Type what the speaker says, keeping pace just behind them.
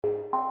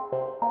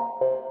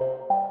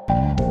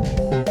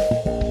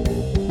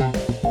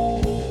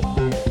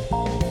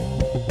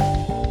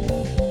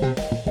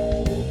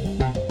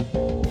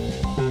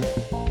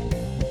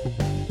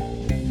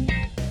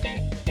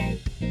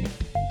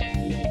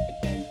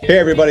Hey,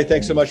 everybody.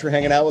 Thanks so much for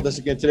hanging out with us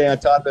again today on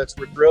Todd Bets.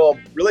 We're thrilled.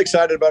 Really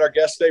excited about our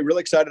guests today.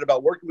 Really excited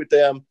about working with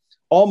them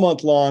all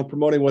month long,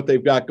 promoting what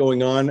they've got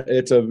going on.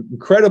 It's an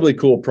incredibly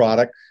cool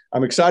product.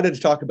 I'm excited to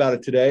talk about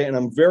it today, and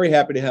I'm very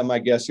happy to have my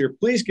guests here.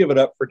 Please give it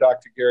up for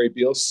Dr. Gary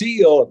Beal,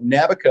 CEO of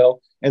Navico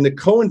and the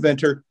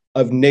co-inventor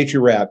of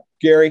Nature Wrap.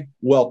 Gary,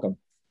 welcome.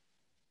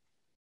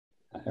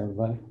 Hi,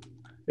 everybody.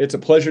 It's a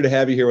pleasure to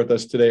have you here with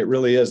us today. It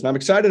really is. And I'm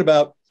excited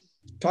about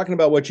talking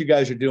about what you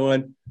guys are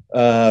doing.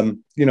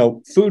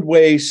 Food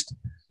waste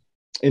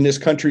in this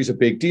country is a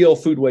big deal.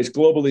 Food waste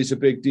globally is a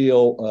big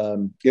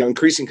deal.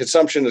 Increasing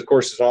consumption, of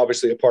course, is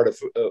obviously a part of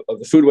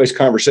the food waste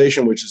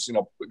conversation, which is,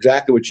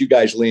 exactly what you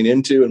guys lean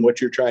into, and what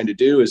you're trying to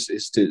do is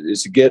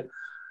to get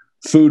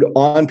food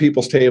on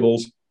people's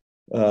tables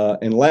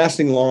and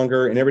lasting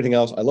longer and everything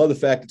else. I love the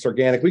fact it's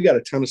organic. We got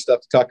a ton of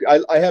stuff to talk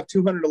to. I have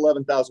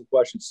 211,000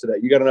 questions today.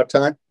 You got enough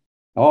time?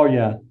 Oh,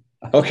 yeah.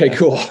 Okay,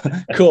 cool.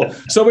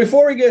 So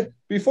before we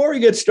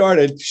get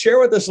started, share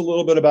with us a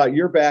little bit about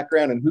your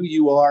background and who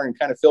you are, and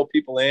kind of fill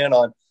people in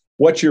on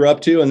what you're up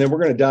to. And then we're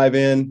going to dive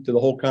into the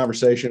whole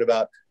conversation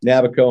about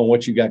Navico and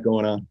what you got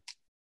going on.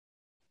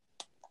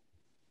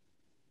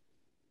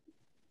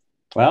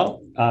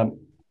 Well,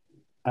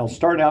 I'll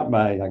start out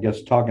by,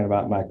 talking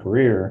about my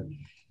career.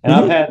 And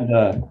I've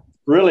had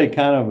really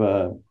kind of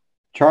a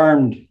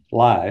charmed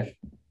life.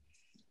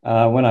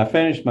 When I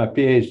finished my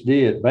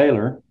PhD at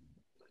Baylor,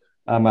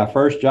 my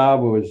first job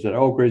was at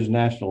Oak Ridge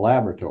National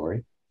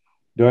Laboratory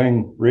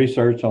doing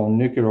research on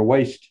nuclear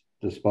waste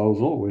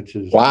disposal, which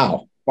is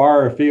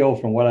far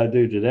afield from what I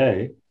do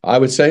today. I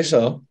would say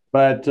so.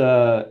 But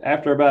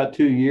after about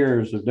 2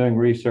 years of doing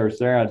research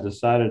there, I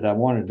decided I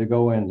wanted to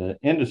go into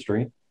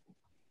industry,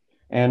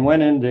 and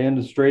went into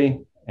industry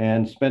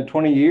and spent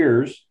 20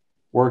 years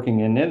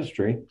working in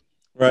industry.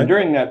 Right. And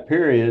during that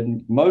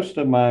period, most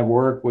of my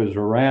work was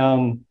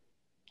around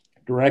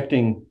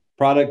directing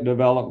product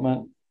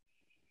development,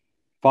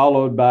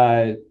 followed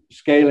by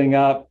scaling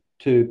up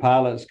to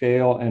pilot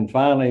scale, and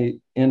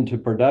finally into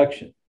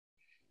production.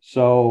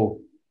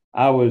 So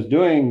I was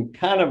doing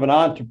kind of an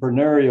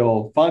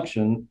entrepreneurial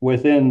function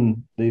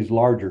within these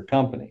larger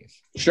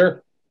companies.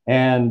 Sure.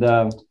 And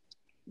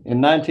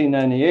in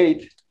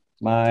 1998,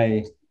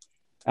 my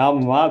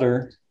alma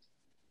mater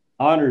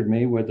honored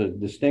me with a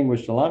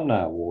Distinguished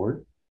Alumni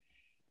Award,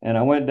 and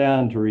I went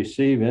down to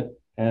receive it.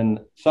 And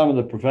some of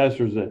the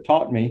professors that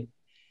taught me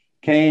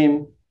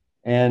came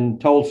and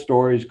told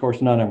stories. Of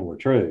course, none of them were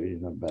true.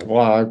 But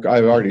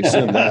I've already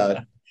assumed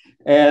that.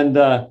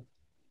 And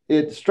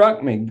it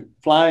struck me,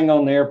 flying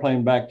on the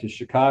airplane back to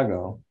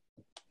Chicago,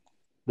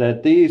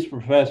 that these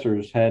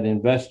professors had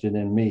invested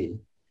in me.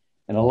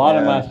 And a lot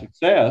of my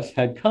success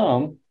had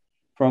come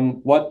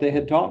from what they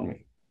had taught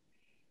me.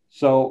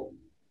 So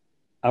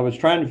I was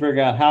trying to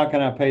figure out, how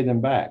can I pay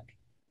them back?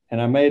 And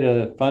I made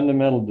a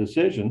fundamental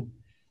decision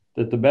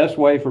that the best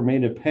way for me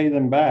to pay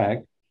them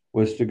back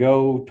was to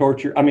go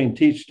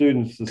teach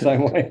students the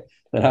same way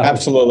that I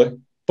Absolutely.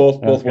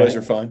 Both ways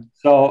are fine.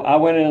 So I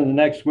went in the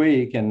next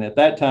week, and at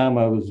that time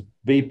I was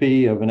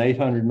VP of an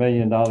 $800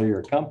 million a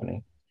year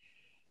company.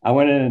 I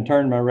went in and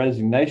turned my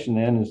resignation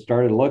in and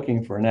started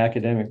looking for an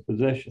academic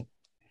position.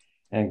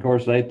 And of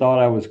course, they thought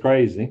I was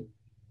crazy,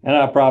 and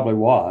I probably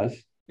was.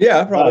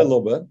 Yeah, probably a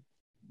little bit.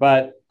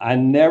 But I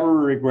never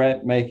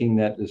regret making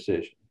that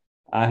decision.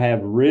 I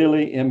have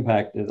really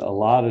impacted a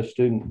lot of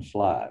students'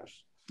 lives.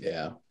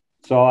 Yeah.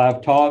 So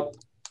I've taught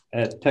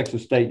at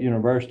Texas State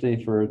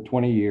University for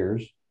 20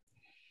 years,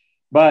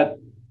 but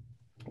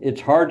it's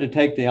hard to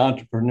take the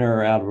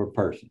entrepreneur out of a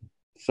person.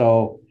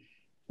 So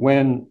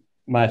when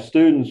my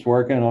students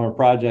working on a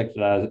project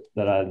that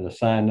I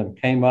assigned them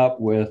came up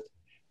with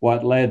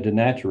what led to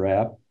Nature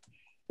Wrap,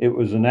 it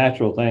was a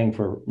natural thing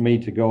for me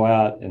to go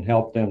out and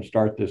help them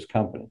start this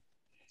company.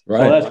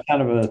 Right. So that's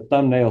kind of a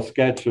thumbnail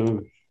sketch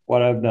of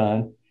what I've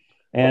done.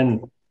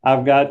 And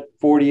I've got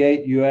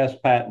 48 U.S.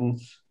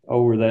 patents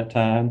over that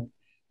time.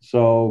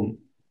 So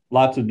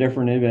lots of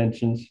different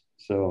inventions.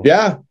 So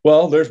yeah,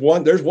 well, there's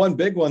one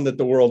big one that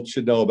the world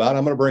should know about.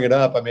 I'm going to bring it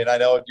up. I mean, I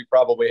know you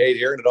probably hate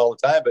hearing it all the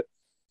time, but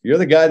you're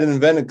the guy that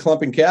invented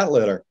clumping cat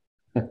litter.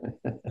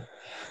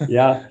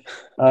 Yeah.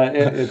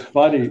 It's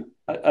funny.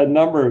 A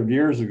number of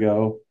years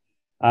ago,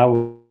 I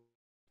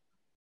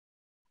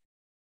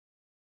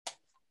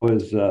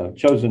was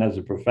chosen as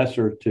a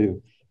professor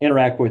to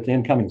interact with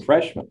incoming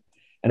freshmen.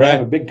 And I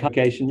have a big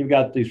convocation. You've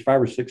got these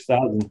 5,000 or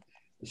 6,000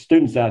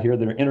 students out here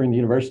that are entering the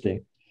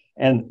university.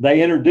 And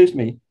they introduced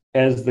me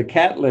as the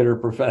cat litter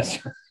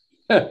professor.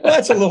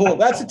 That's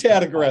a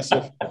tad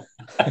aggressive.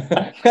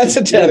 That's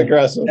a tad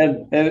aggressive.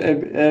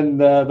 And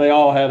they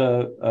all had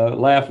a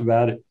laugh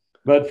about it.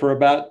 But for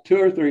about 2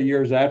 or 3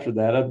 years after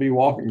that, I'd be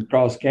walking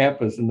across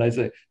campus and they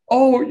say,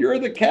 "Oh, you're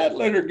the cat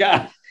litter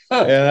guy."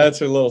 Yeah,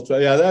 that's a little.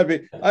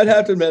 I'd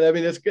have to admit. I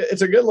mean,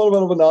 it's a good little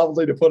bit of a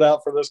novelty to put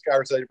out for this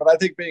conversation. But I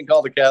think being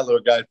called the cat litter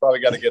guy is probably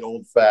got to get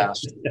old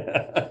fast.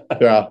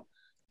 Yeah,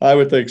 I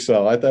would think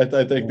so. I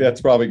think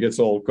that's probably gets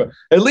old quick.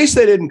 At least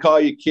they didn't call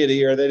you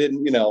kitty, or they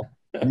didn't,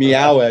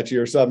 meow at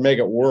you or something, make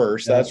it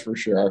worse. Yeah. That's for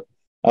sure.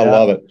 I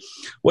love it.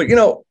 Well,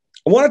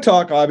 I want to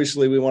talk,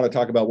 obviously, we want to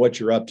talk about what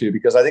you're up to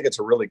because I think it's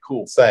a really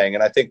cool thing.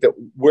 And I think that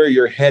where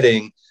you're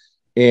heading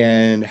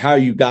and how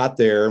you got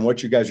there and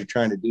what you guys are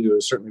trying to do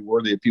is certainly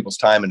worthy of people's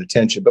time and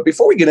attention. But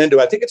before we get into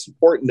it, I think it's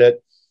important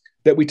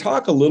that we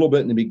talk a little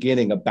bit in the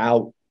beginning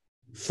about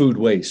food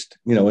waste,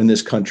 in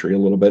this country a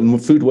little bit,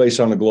 and food waste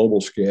on a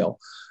global scale.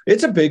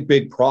 It's a big,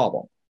 big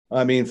problem.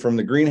 I mean, from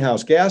the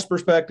greenhouse gas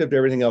perspective to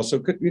everything else. So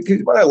could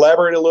you want to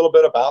elaborate a little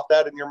bit about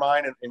that in your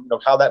mind and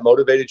how that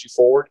motivated you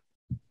forward?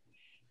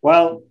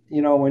 Well,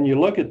 when you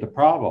look at the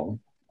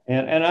problem,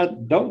 and I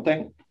don't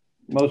think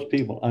most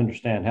people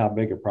understand how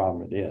big a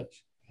problem it is.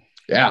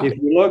 Yeah. If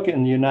you look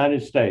in the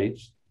United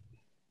States,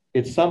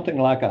 it's something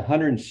like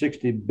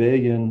 $160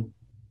 billion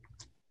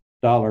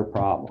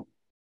problem.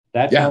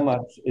 That's how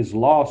much is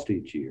lost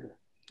each year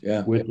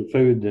with the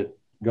food that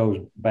goes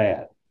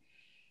bad.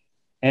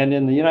 And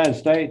in the United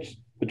States,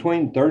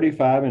 between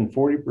 35 and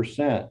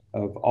 40%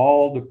 of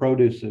all the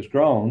produce that's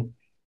grown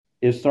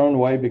is thrown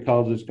away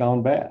because it's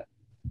gone bad.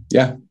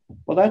 Yeah.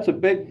 Well, that's a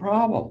big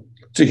problem.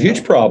 It's a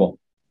huge problem.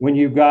 When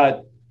you've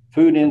got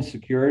food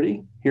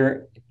insecurity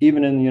here,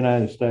 even in the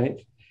United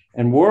States,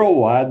 and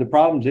worldwide, the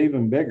problem's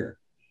even bigger.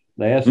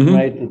 They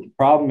estimate that the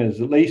problem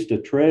is at least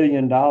 $1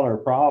 trillion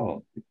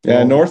problem.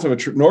 Yeah, north of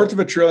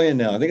a trillion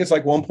now. I think it's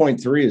like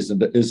 1.3 is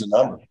the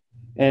number.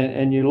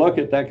 And you look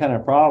at that kind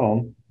of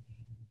problem,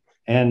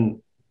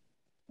 and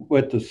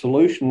with the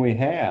solution we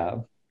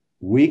have,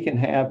 we can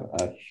have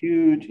a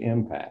huge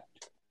impact.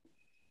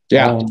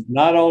 On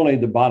not only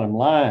the bottom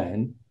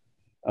line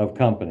of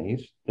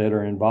companies that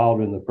are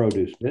involved in the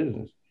produce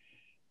business,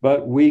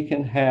 but we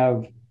can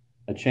have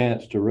a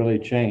chance to really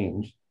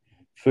change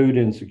food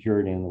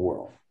insecurity in the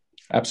world.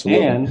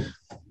 Absolutely. And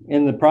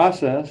in the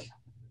process,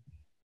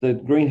 the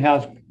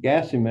greenhouse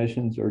gas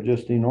emissions are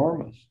just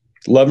enormous.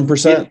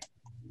 11%.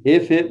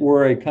 If it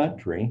were a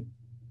country,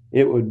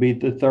 it would be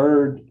the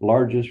third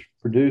largest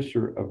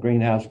producer of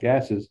greenhouse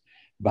gases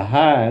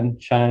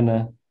behind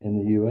China and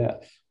the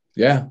US.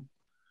 Yeah.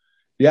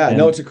 Yeah.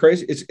 And it's a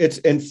crazy,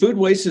 and food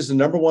waste is the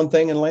number one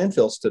thing in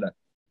landfills today.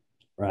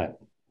 Right.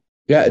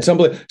 Yeah. It's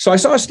unbelievable. So I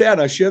saw a stat,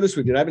 and I share this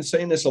with you. And I've been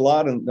saying this a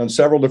lot on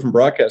several different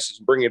broadcasts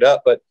and bring it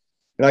up,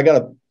 and I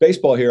got a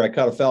baseball here. I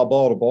caught a foul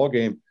ball at a ball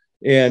game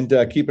and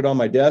keep it on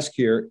my desk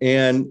here.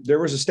 And there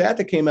was a stat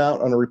that came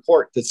out on a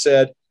report that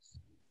said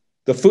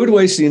the food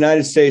waste in the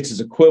United States is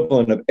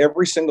equivalent of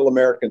every single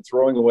American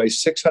throwing away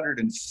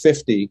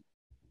 650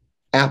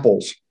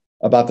 apples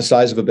about the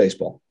size of a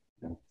baseball.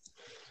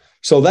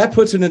 So that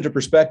puts it into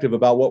perspective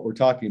about what we're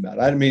talking about.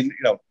 I mean,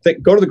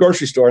 go to the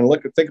grocery store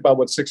and think about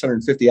what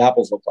 650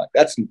 apples look like.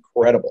 That's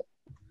incredible.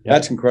 Yeah.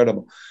 That's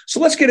incredible. So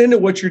let's get into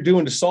what you're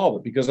doing to solve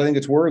it, because I think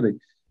it's worthy.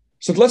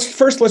 So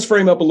let's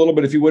frame up a little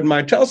bit, if you wouldn't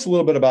mind. Tell us a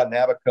little bit about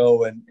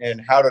Navico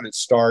and how did it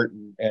start,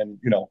 and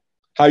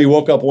how you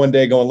woke up one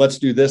day going, let's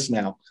do this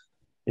now.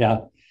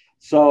 Yeah.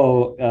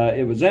 So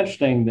it was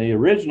interesting. The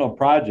original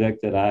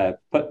project that I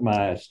put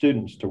my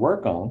students to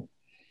work on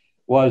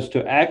was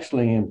to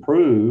actually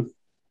improve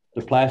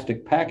the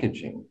plastic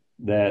packaging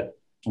that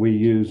we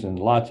use in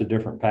lots of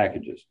different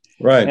packages.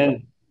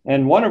 Right.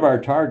 And one of our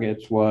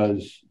targets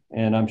was,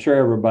 and I'm sure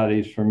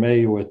everybody's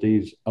familiar with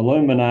these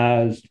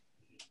aluminized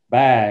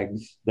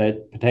bags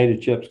that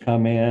potato chips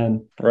come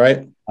in,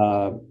 right?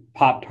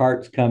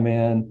 Pop-Tarts come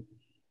in,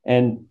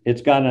 and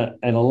it's got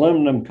an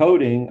aluminum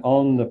coating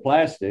on the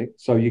plastic,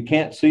 so you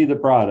can't see the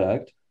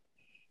product.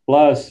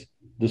 Plus,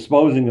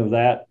 disposing of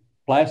that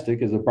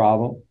plastic is a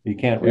problem. You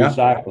can't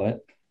recycle it.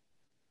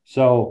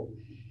 So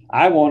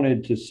I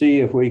wanted to see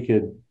if we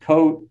could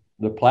coat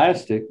the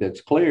plastic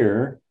that's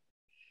clear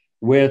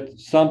with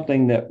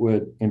something that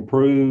would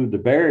improve the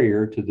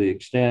barrier to the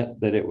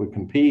extent that it would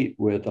compete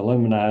with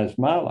aluminized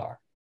Mylar.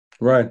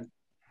 Right.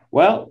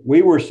 Well,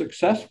 we were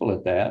successful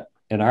at that,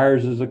 and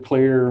ours is a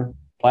clear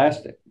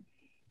plastic.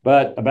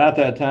 But about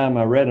that time,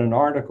 I read an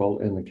article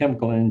in the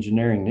Chemical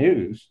Engineering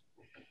News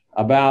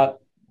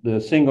about the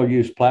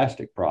single-use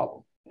plastic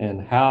problem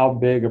and how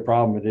big a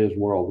problem it is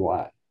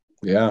worldwide.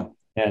 Yeah.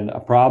 And a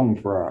problem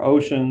for our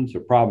oceans,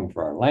 a problem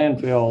for our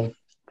landfills.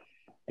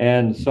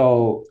 And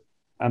so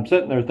I'm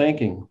sitting there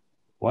thinking,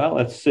 well,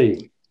 let's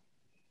see.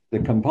 The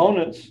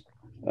components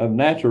of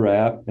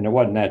NatureWrap, and it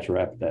wasn't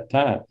NatureWrap at that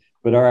time,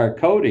 but our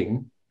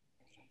coating,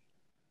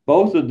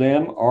 both of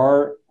them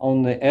are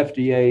on the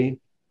FDA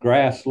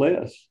GRAS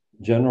list,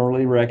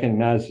 generally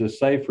recognized as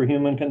safe for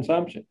human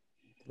consumption.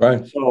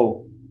 Right.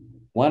 So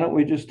why don't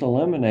we just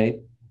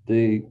eliminate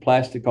the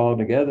plastic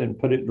altogether and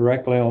put it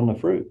directly on the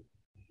fruit?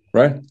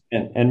 Right.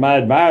 And my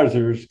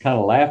advisors kind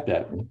of laughed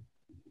at me.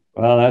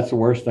 Well, that's the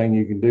worst thing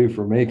you can do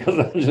for me, because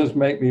it'll just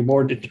make me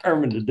more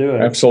determined to do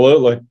it.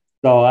 Absolutely.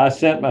 So I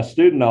sent my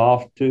student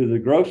off to the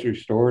grocery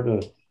store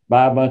to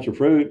buy a bunch of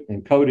fruit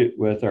and coat it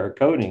with our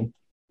coating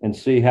and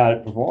see how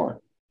it performed.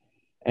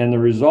 And the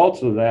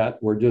results of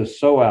that were just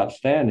so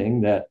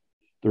outstanding that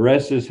the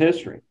rest is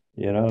history.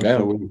 Yeah.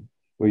 So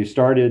we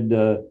started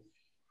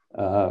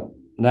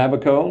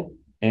Navico,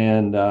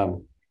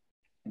 and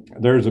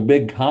there's a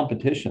big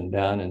competition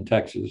down in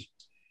Texas,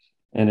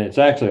 and it's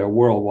actually a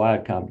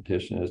worldwide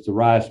competition. It's the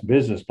Rice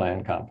Business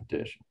Plan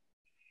competition.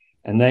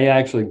 And they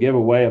actually give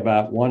away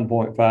about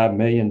 $1.5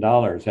 million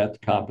at the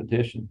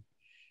competition.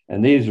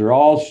 And these are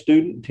all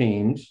student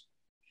teams,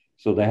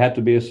 so they have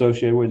to be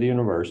associated with the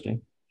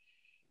university.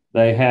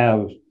 They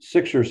have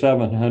 600 or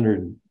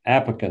 700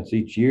 applicants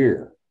each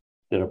year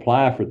that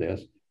apply for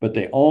this, but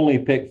they only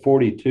pick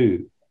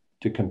 42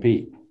 to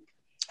compete.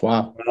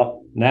 Wow.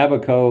 Well,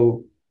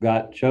 Navico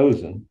got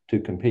chosen to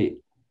compete.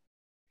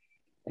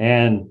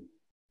 And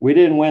we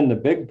didn't win the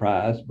big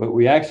prize, but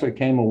we actually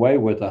came away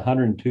with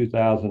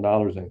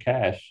 $102,000 in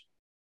cash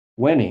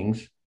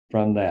winnings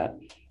from that.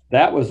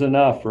 That was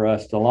enough for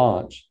us to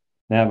launch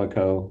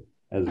Navico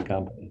as a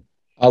company.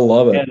 I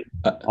love it.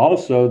 And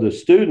also, the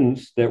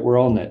students that were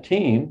on that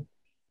team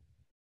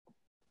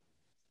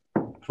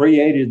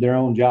created their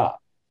own job.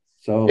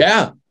 So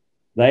yeah,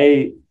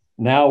 they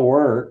now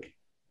work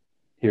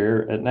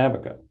here at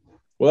Navico.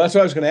 Well, that's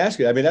what I was going to ask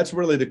you. I mean, that's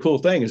really the cool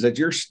thing is that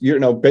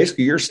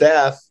basically your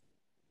staff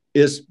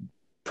is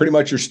pretty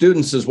much your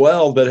students as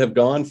well that have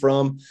gone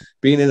from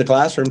being in the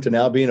classroom to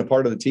now being a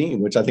part of the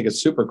team, which I think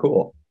is super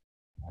cool.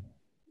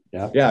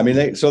 Yeah. I mean,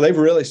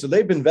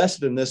 they've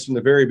invested in this from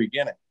the very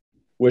beginning,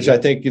 which I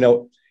think,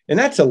 and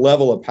that's a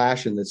level of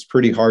passion that's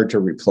pretty hard to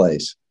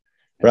replace.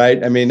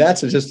 Right. I mean,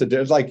 that's just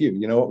it's like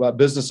a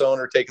business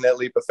owner taking that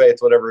leap of faith,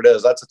 whatever it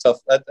is. That's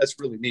that's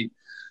really neat.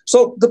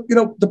 So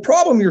the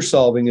problem you're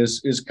solving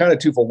is kind of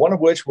twofold. One of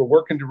which we're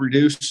working to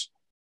reduce,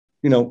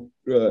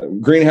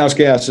 greenhouse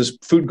gases,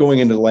 food going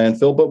into the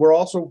landfill, but we're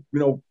also,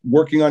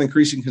 working on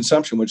increasing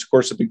consumption, which of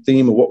course is a big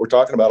theme of what we're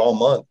talking about all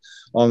month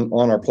on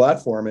our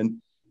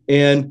platform.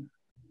 And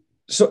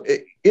so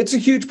it's a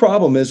huge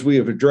problem as we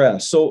have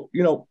addressed. So,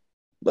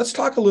 let's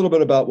talk a little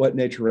bit about what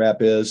Nature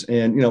Wrap is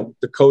and,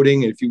 the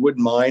coding, if you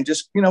wouldn't mind,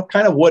 just,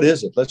 kind of what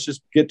is it? Let's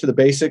just get to the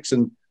basics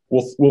and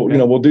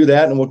we'll do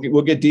that and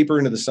we'll get deeper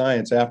into the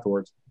science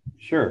afterwards.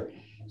 Sure.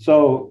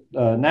 So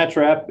Nature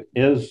Wrap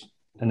is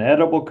an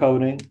edible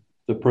coating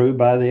approved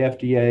by the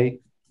FDA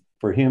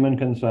for human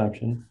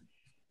consumption.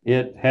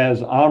 It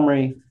has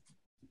OMRI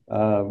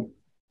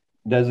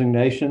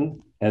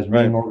designation as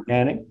being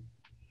organic.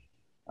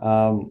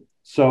 The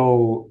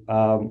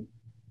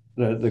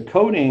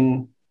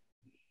coating,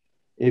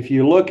 if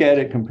you look at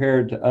it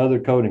compared to other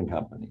coating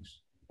companies,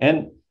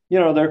 and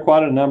there are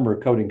quite a number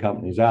of coating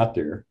companies out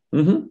there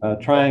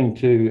trying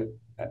to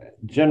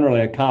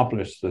generally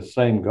accomplish the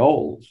same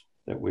goals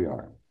that we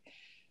are.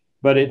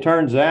 But it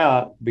turns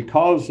out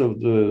because of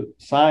the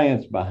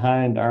science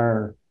behind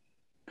our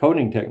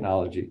coating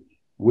technology,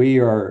 we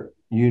are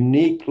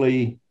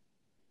uniquely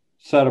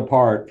set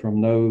apart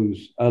from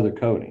those other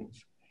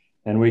coatings.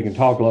 And we can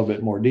talk a little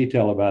bit more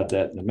detail about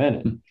that in a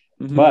minute.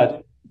 Mm-hmm.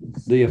 But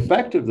the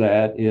effect of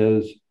that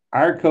is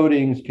our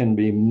coatings can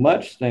be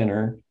much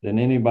thinner than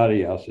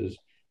anybody else's,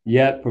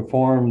 yet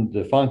perform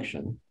the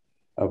function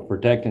of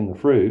protecting the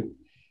fruit.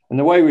 And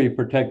the way we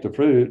protect the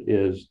fruit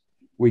is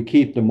we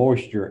keep the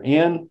moisture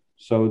in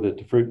so that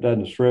the fruit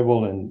doesn't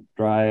shrivel and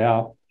dry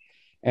out.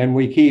 And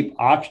we keep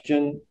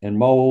oxygen and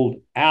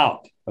mold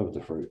out of the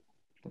fruit.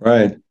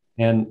 Right.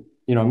 And,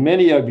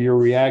 many of your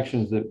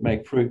reactions that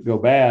make fruit go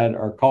bad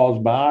are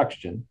caused by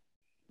oxygen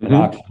and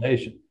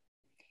oxidation.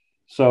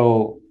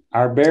 So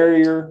our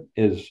barrier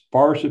is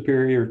far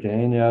superior to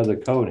any other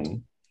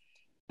coating.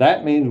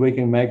 That means we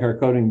can make our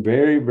coating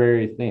very,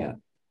 very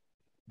thin.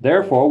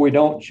 Therefore, we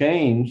don't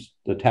change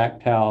the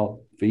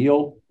tactile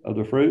feel of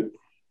the fruit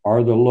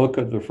or the look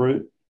of the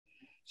fruit.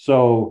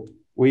 So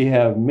we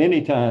have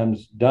many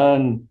times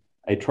done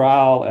a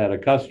trial at a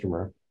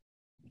customer,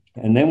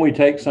 and then we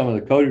take some of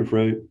the coated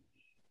fruit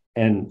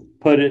and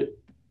put it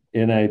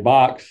in a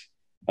box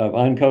of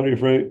uncoated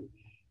fruit.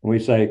 And we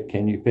say,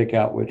 can you pick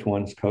out which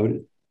one's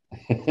coated?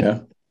 Yeah.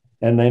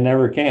 And they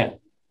never can.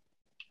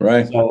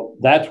 Right. So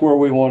that's where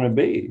we want to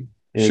be.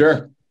 It's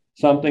sure.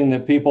 Something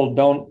that people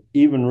don't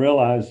even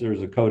realize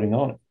there's a coating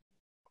on it.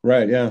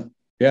 Right. Yeah.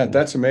 Yeah.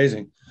 That's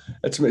amazing.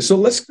 That's amazing. So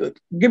let's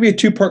give you a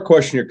two-part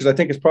question here, because I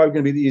think it's probably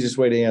going to be the easiest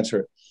way to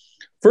answer it.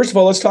 First of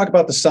all, let's talk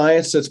about the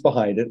science that's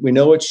behind it. We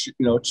know it's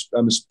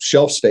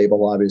shelf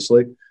stable,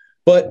 obviously,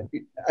 but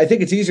I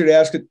think it's easier to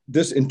ask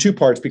this in two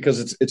parts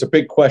because it's a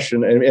big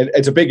question and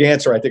it's a big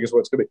answer, I think is what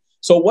it's going to be.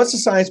 So what's the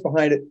science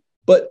behind it?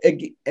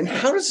 And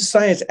how does the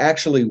science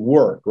actually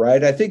work,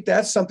 right? I think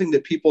that's something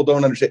that people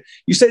don't understand.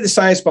 You say the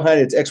science behind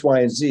it, it's X, Y,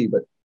 and Z,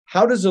 but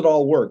how does it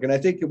all work? And I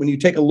think when you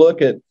take a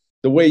look at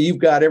the way you've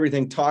got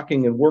everything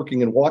talking and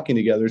working and walking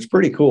together, it's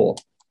pretty cool.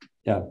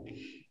 Yeah.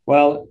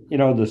 Well,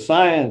 the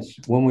science,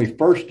 when we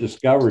first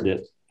discovered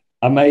it,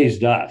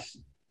 amazed us.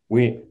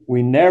 We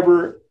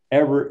never,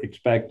 ever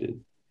expected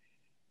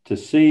to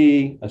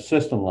see a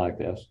system like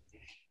this.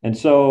 And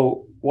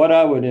so what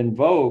I would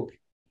invoke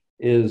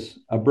is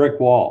a brick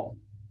wall.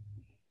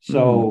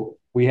 So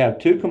we have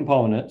two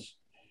components.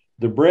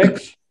 The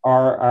bricks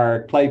are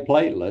our clay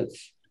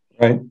platelets.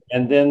 Right.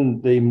 And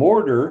then the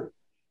mortar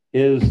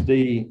is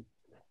the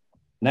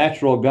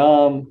natural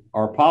gum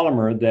or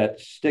polymer that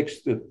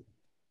sticks the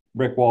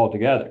brick wall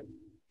together.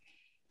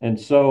 And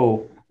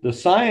so the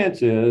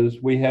science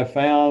is we have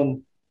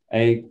found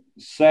a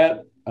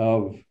set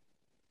of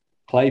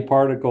clay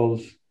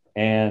particles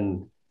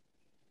and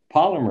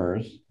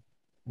polymers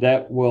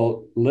that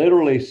will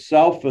literally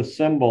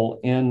self-assemble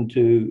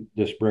into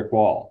this brick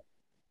wall.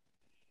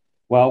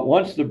 Well,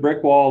 once the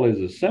brick wall is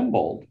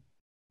assembled,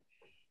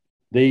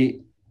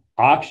 the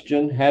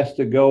oxygen has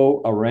to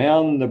go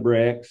around the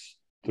bricks,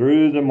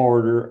 through the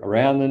mortar,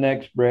 around the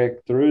next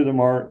brick, through the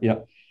mortar, you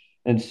know.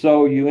 And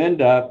so you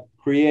end up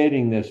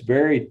creating this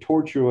very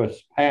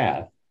tortuous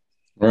path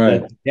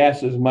that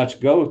gases must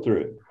go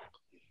through.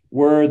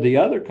 Where the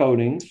other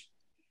coatings,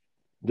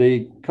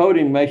 the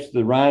coating makes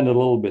the rind a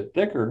little bit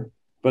thicker,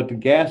 but the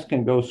gas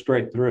can go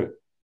straight through.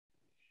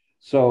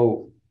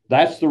 So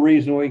that's the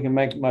reason we can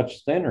make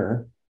much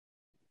thinner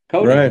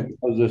coating,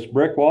 because this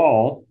brick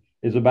wall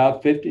is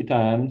about 50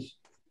 times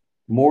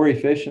more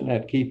efficient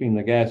at keeping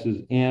the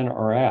gases in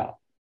or out.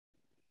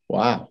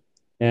 Wow.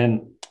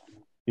 And,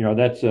 you know,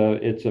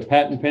 it's a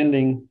patent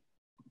pending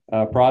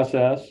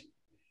process.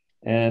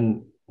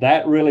 And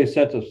that really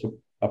sets us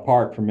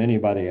apart from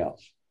anybody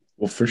else.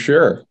 Well, for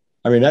sure.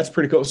 I mean, that's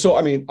pretty cool. So,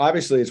 I mean,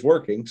 obviously it's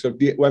working. So,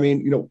 I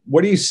mean, you know,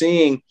 what are you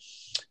seeing,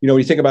 you know,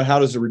 when you think about how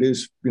does it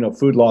reduce, you know,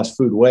 food loss,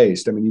 food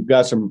waste? I mean, you've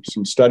got some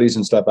studies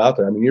and stuff out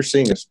there. I mean, you're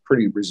seeing some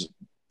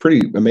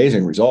pretty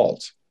amazing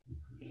results.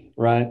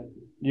 Right.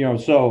 You know,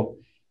 so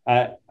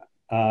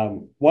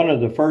one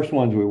of the first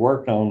ones we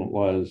worked on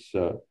was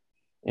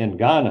in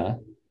Ghana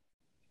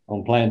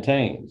on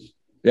plantains.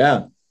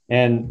 Yeah.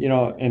 And, you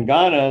know, in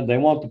Ghana, they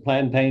want the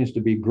plantains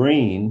to be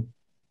green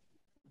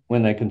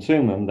when they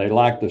consume them. They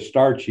like the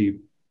starchy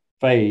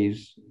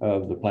phase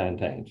of the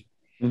plantains.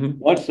 Mm-hmm.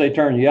 Once they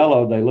turn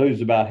yellow, they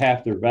lose about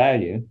half their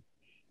value.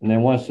 And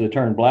then once they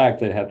turn black,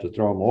 they have to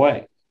throw them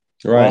away.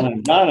 Right. Well,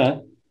 in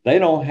Ghana, they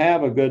don't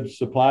have a good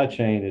supply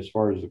chain as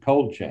far as the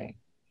cold chain.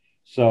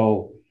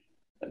 So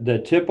the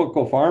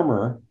typical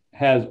farmer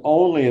has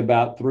only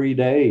about 3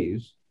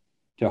 days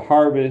to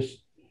harvest,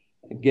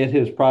 get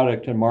his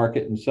product to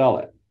market and sell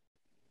it.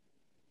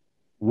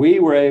 We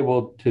were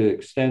able to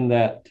extend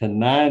that to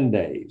 9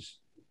 days.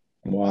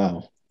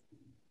 Wow.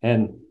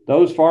 And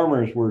those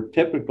farmers were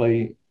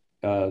typically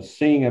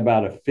seeing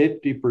about a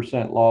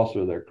 50% loss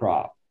of their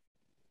crop.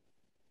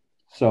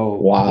 So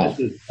wow. This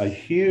is a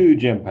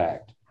huge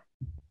impact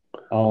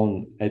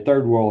on a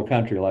third world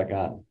country like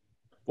Ghana.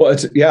 Well,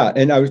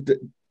 and I was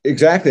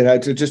exactly,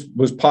 and it just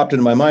was popped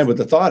into my mind with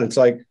the thought. It's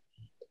like,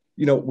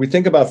 you know, we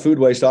think about food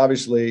waste,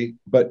 obviously,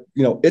 but,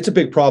 you know, it's a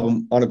big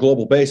problem on a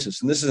global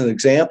basis. And this is an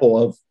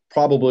example of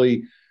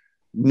probably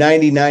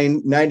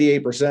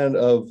 98%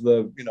 of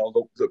the, you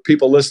know, the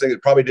people listening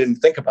that probably didn't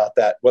think about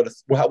that,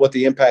 what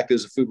the impact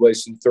is of food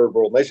waste in third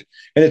world nation.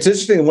 And it's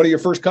interesting. One of your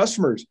first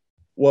customers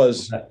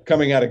was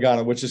coming out of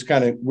Ghana, which is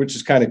kind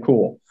of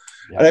cool.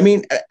 Yeah. And I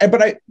mean,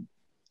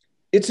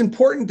 it's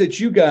important that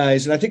you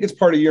guys, and I think it's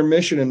part of your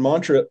mission and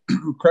mantra,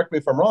 correct me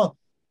if I'm wrong,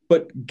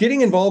 but getting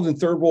involved in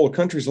third world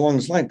countries along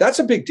this line, that's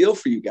a big deal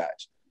for you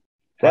guys.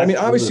 Right? I mean,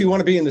 obviously you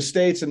want to be in the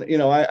States and, you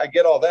know, I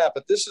get all that,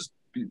 but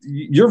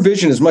your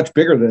vision is much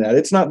bigger than that.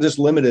 It's not just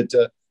limited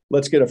to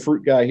let's get a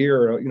fruit guy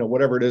here or, you know,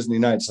 whatever it is in the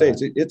United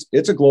States. Right.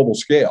 It's a global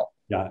scale.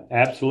 Yeah,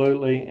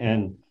 absolutely.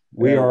 And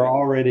we are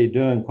already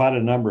doing quite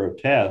a number of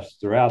tests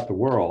throughout the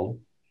world,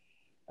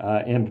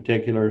 in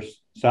particular,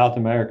 South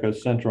America,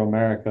 Central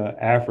America,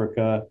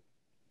 Africa,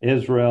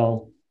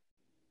 Israel.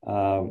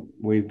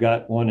 We've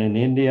got one in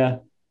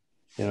India,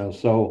 you know,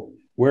 so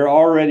we're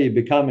already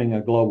becoming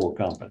a global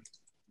company.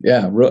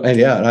 Yeah. And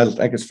I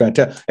think it's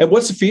fantastic. And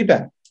what's the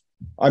feedback?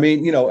 I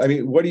mean,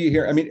 what do you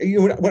hear? I mean,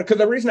 because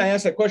the reason I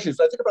ask that question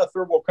is I think about a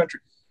third world country,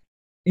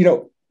 you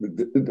know,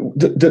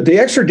 the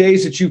extra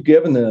days that you've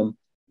given them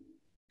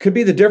could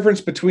be the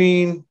difference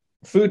between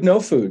food,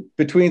 no food,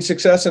 between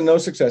success and no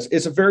success.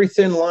 It's a very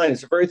thin line.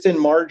 It's a very thin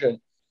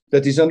margin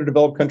that these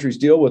underdeveloped countries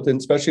deal with, and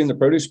especially in the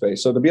produce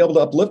space. So to be able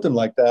to uplift them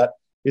like that,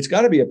 it's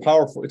got to be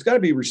it's got to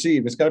be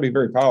received. It's got to be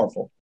very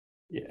powerful.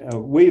 Yeah,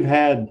 we've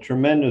had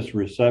tremendous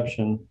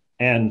reception,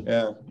 and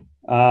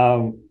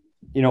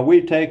you know,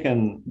 we've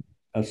taken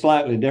a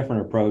slightly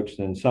different approach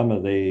than some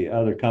of the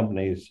other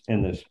companies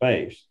in this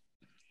space.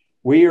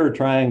 We are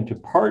trying to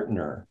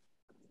partner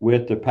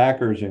with the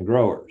packers and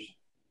growers,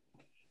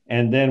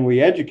 and then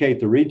we educate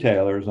the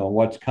retailers on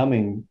what's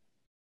coming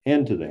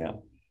into them.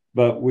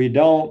 But we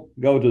don't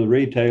go to the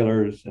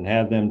retailers and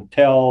have them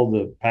tell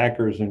the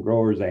packers and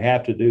growers they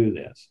have to do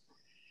this.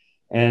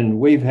 And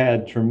we've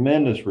had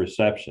tremendous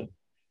reception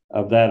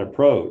of that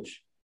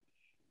approach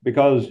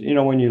because, you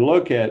know, when you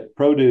look at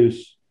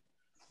produce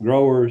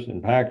growers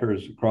and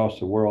packers across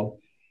the world,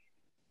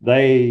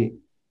 they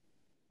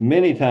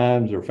many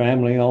times are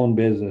family-owned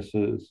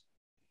businesses,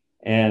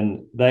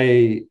 and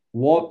they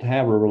want to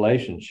have a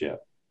relationship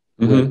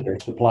with their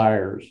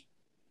suppliers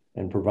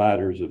and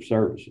providers of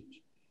services.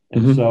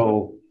 And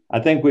so I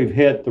think we've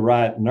hit the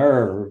right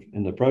nerve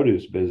in the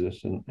produce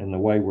business and the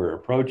way we're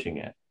approaching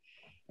it.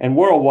 And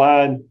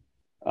worldwide,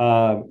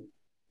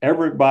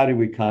 everybody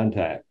we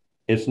contact,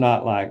 it's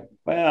not like,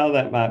 well,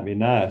 that might be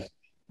nice.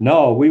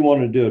 No, we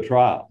want to do a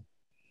trial.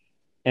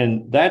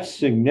 And that's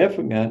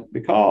significant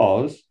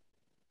because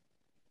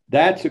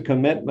that's a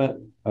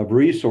commitment of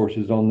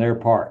resources on their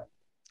part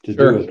to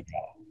do a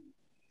trial.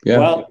 Yeah.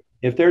 Well,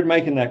 if they're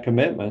making that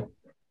commitment,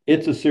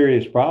 it's a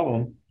serious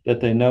problem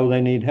that they know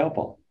they need help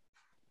on.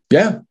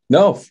 Yeah,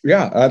 no,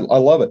 yeah, I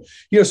love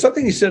it.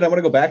 Something you said, I'm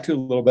going to go back to a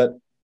little bit.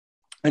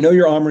 I know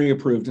you're OMRI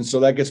approved, and so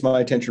that gets my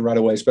attention right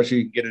away,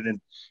 especially get it in,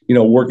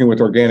 working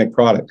with organic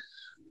product.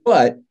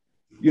 But,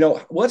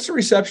 what's the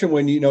reception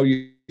when,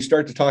 you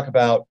start to talk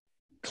about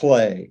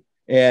clay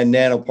and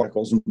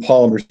nanoparticles and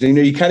polymers?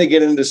 You kind of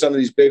get into some of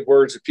these big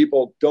words that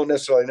people don't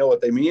necessarily know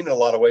what they mean in a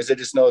lot of ways. They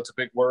just know it's a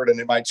big word and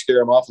it might scare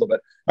them off a little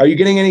bit. Are you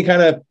getting any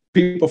kind of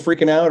people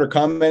freaking out or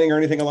commenting or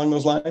anything along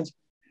those lines?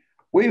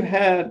 We've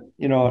had,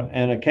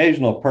 an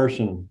occasional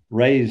person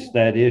raise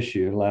that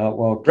issue. Like,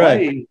 well,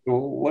 clay, right.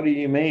 What do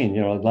you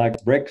mean?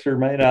 Like bricks are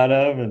made out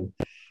of, and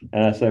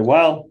I say,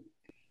 well,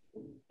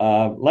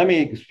 let me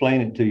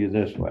explain it to you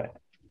this way.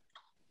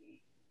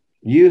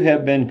 You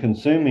have been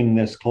consuming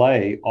this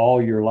clay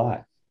all your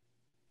life.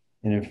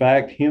 And in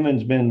fact,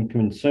 humans been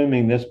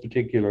consuming this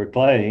particular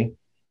clay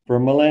for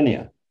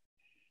millennia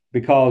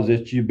because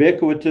it's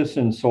ubiquitous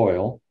in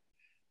soil.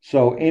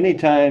 So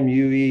anytime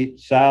you eat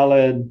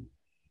salad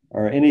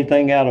or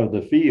anything out of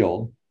the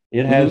field,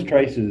 it has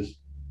traces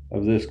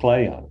of this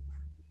clay on it.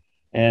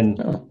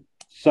 And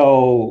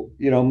so,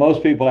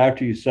 most people,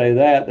 after you say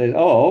that, they,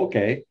 oh,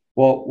 okay,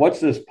 well, what's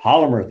this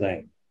polymer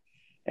thing?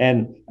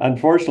 And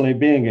unfortunately,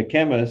 being a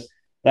chemist,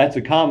 that's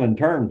a common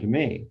term to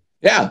me.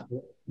 Yeah.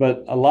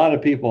 But a lot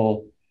of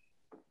people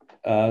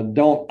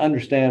don't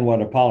understand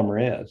what a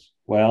polymer is.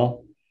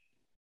 Well,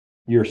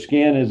 your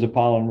skin is a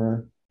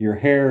polymer, your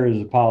hair is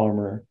a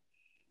polymer.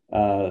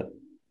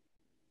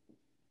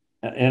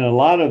 And a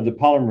lot of the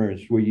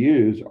polymers we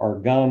use are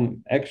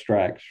gum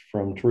extracts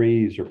from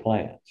trees or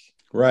plants.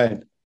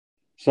 Right.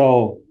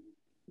 So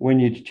when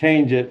you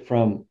change it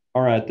from,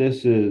 all right,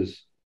 this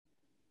is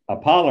a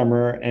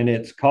polymer and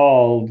it's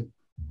called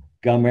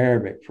gum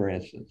arabic, for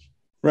instance.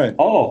 Right.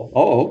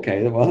 Oh,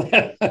 okay. Well,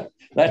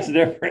 that's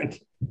different.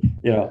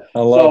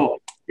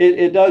 So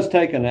it does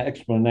take an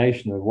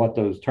explanation of what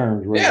those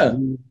terms really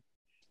mean.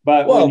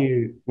 But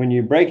when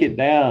you break it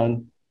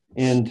down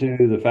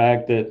into the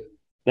fact that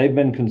they've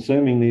been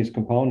consuming these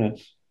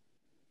components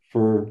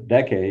for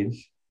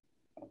decades,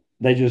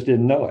 they just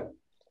didn't know it.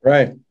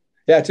 Right.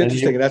 Yeah, it's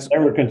interesting. They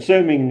were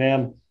consuming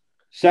them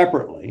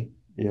separately.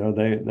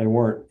 They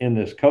weren't in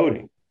this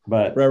coating.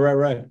 But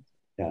right.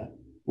 Yeah,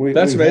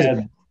 that's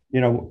amazing.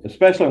 Had,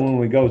 especially when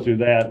we go through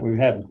that, we've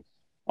had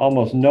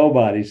almost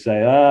nobody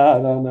say,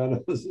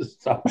 no, this is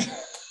tough.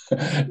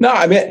 No,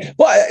 I mean,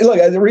 well,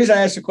 look, the reason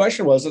I asked the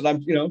question was that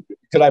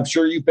because I'm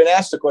sure you've been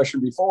asked the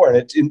question before, and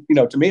it's,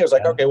 to me, it was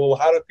like, okay, well,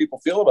 how do people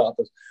feel about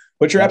this?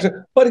 But you're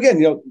absolutely, but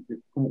again,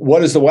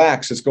 what is the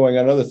wax that's going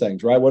on other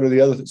things, right? What are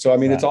the other things? So, I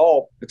mean, it's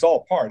all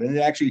part, and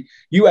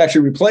you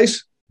actually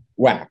replace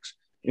wax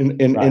in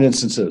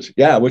instances.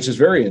 Yeah. Which is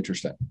very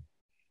interesting.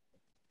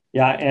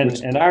 Yeah.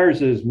 And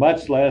ours is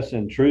much less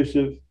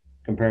intrusive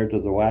compared to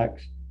the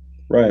wax.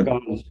 Right.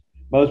 Because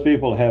most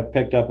people have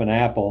picked up an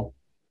apple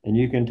and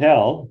you can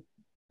tell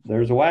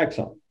there's a wax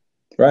on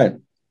it. Right.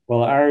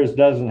 Well, ours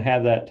doesn't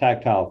have that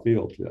tactile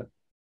feel to it.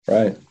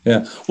 Right.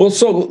 Yeah. Well,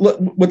 so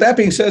with that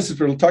being said, since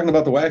we're talking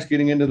about the wax,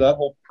 getting into that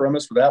whole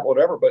premise with that,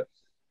 whatever, but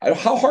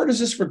how hard is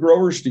this for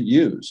growers to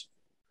use?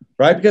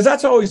 Right. Because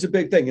that's always the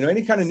big thing.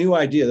 Any kind of new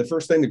idea, the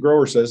first thing the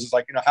grower says is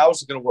like, how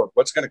is it going to work?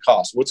 What's it going to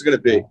cost? What's it going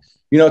to be?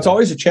 It's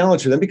always a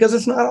challenge for them because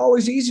it's not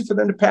always easy for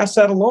them to pass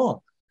that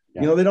along.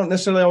 Yeah. They don't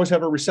necessarily always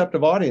have a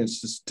receptive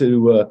audience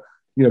to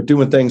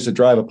doing things that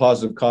drive a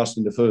positive cost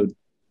into food.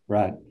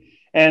 Right.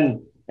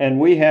 And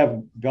we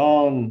have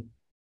gone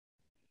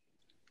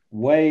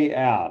way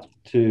out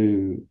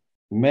to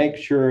make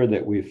sure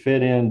that we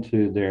fit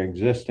into their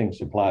existing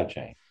supply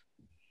chain.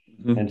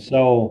 Mm-hmm. And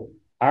so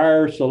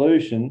our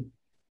solution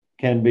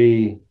can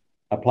be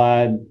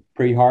applied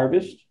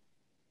pre-harvest.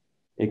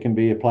 It can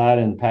be applied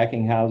in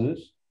packing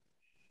houses.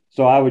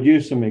 So I would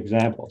use some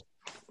examples.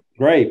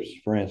 Grapes,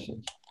 for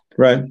instance.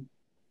 Right.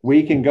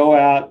 We can go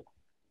out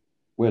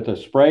with a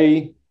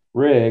spray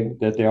rig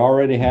that they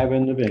already have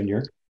in the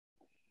vineyard.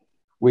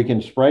 We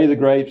can spray the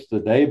grapes the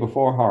day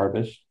before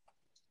harvest.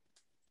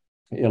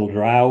 It'll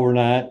dry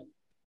overnight.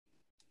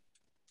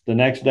 The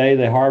next day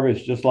they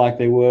harvest just like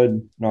they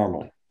would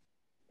normally.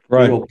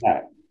 Right. Fuel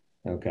pack.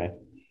 Okay.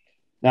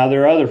 Now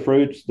there are other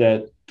fruits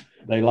that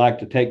they like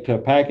to take to a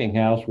packing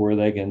house where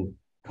they can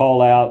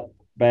call out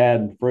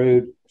bad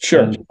fruit.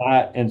 Sure.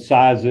 And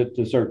size it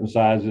to certain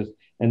sizes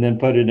and then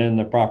put it in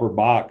the proper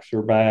box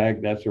or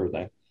bag, that sort of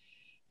thing.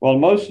 Well,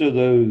 most of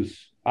those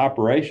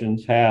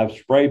operations have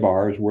spray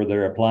bars where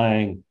they're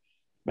applying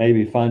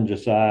maybe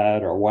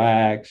fungicide or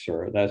wax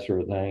or that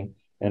sort of thing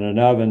and an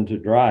oven to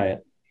dry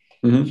it.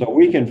 Mm-hmm. So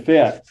we can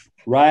fit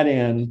right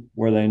in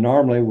where they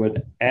normally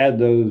would add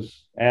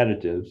those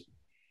additives.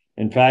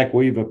 In fact,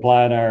 we've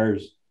applied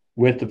ours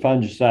with the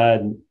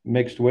fungicide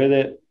mixed with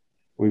it.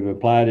 We've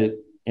applied it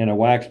in a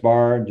wax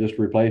bar, just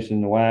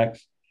replacing the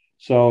wax.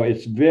 So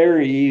it's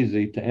very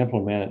easy to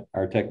implement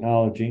our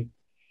technology.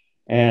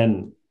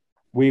 And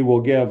we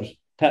will give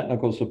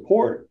technical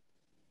support,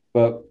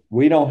 but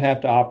we don't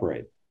have to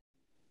operate.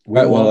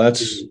 Right. Well,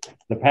 that's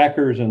the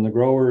packers and the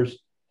growers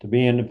to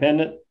be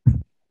independent,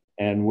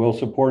 and we'll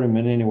support them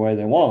in any way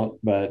they want,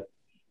 but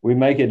we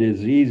make it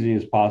as easy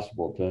as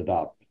possible to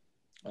adopt.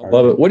 I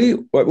love it. What are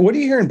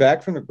you hearing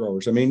back from the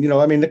growers? I mean,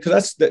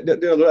 because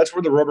that's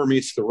where the rubber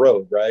meets the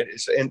road, right?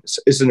 Is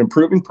it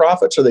improving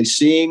profits? Are they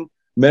seeing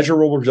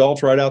measurable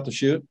results right out the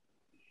chute?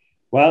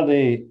 Well,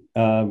 the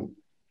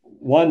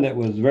one that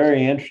was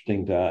very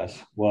interesting to us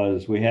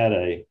was we had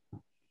a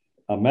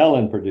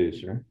melon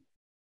producer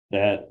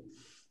that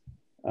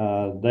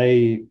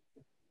they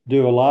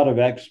do a lot of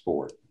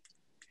export,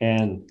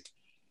 and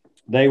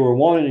they were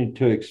wanting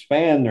to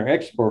expand their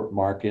export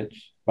markets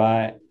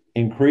by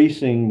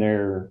increasing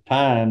their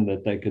time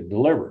that they could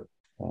deliver.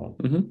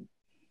 Mm-hmm.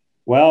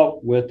 Well,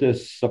 with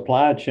this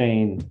supply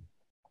chain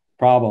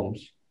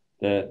problems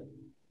that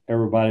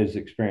everybody's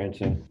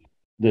experiencing,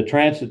 the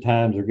transit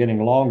times are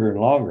getting longer and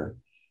longer.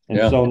 And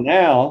so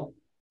now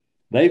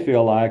they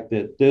feel like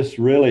that this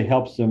really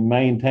helps them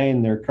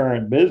maintain their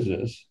current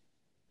business,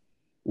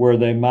 where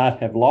they might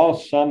have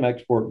lost some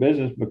export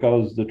business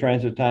because the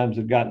transit times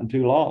have gotten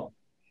too long.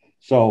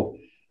 So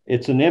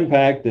it's an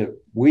impact that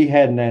we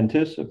hadn't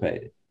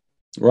anticipated.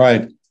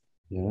 Right.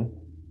 Yeah.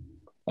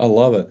 I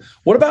love it.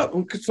 What about,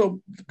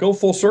 so go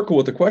full circle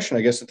with the question,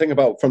 I guess, the thing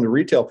about from the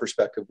retail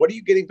perspective, what are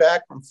you getting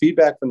back from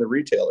feedback from the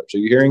retailers? Are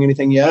you hearing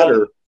anything yet?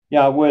 Or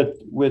yeah,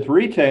 with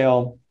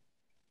retail,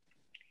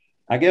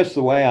 I guess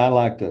the way I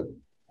like to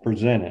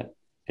present it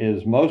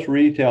is most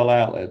retail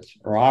outlets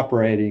are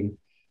operating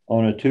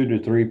on a 2 to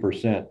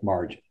 3%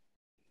 margin.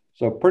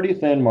 So pretty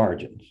thin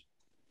margins.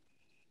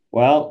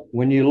 Well,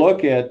 when you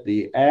look at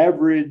the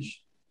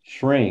average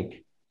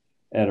shrink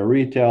at a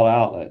retail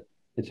outlet,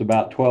 it's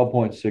about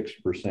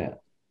 12.6%.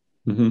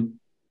 Mm-hmm.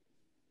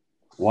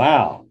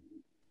 Wow.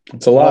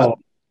 It's a lot.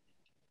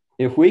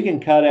 If we can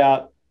cut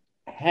out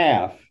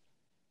half,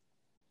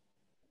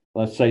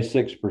 let's say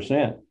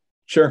 6%.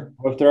 Sure.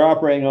 If they're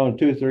operating on a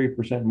 2 to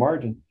 3%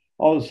 margin,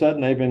 all of a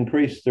sudden they've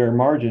increased their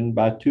margin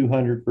by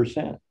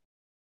 200%.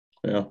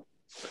 Yeah.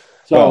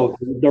 So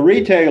the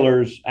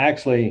retailers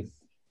actually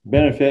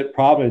benefit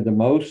probably the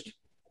most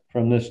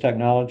from this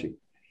technology.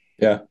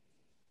 Yeah.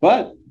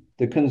 But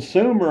the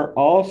consumer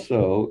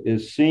also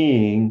is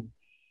seeing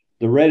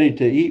the ready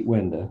to eat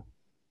window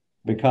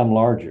become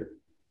larger.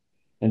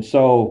 And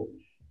so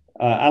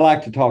I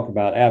like to talk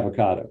about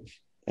avocados.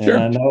 And sure.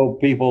 I know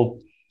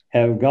people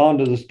have gone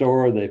to the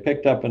store, they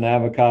picked up an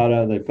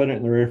avocado, they put it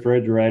in the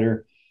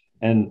refrigerator,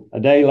 and a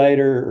day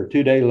later or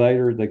 2 days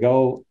later, they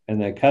go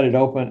and they cut it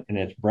open and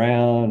it's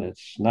brown.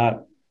 It's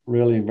not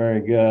really very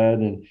good.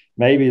 And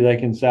maybe they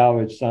can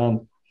salvage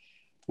some.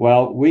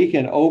 Well, we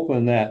can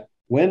open that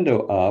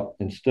window up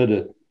instead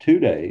of 2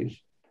 days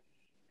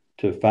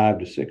to 5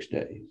 to 6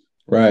 days.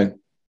 Right.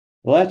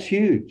 Well, that's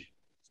huge.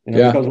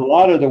 Because a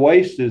lot of the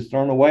waste is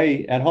thrown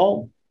away at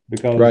home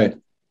because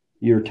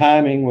your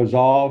timing was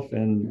off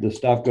and the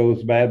stuff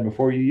goes bad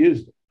before you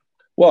use it.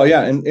 Well,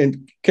 yeah.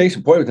 And case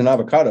in point with an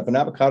avocado, if an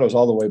avocado is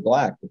all the way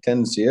black, the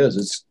tendency is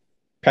it's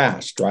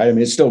past, right? I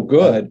mean, it's still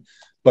good,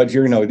 but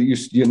an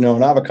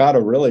avocado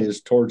really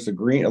is towards the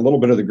green, a little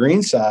bit of the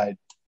green side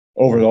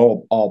over the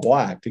all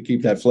black to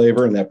keep that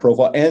flavor and that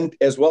profile, and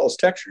as well as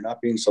texture,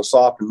 not being so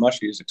soft and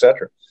mushy, et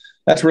cetera.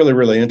 That's really,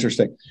 really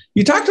interesting.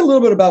 You talked a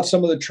little bit about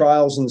some of the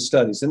trials and the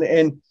studies, and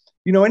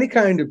any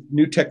kind of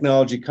new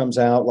technology comes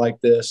out like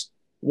this.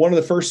 One of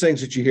the first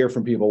things that you hear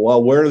from people,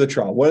 well, where are the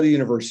trials? What are the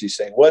universities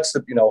saying?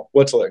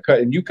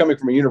 And you coming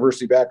from a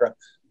university background,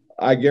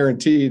 I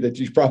guarantee that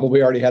you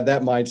probably already had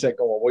that mindset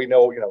going, well, we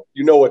know,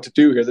 you know what to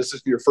do here. This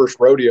is your first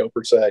rodeo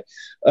per se.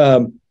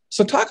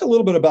 So talk a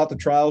little bit about the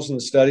trials and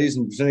the studies,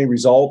 and if there's any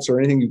results or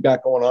anything you've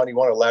got going on you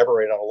want to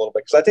elaborate on a little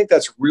bit, because I think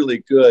that's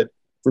really good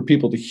for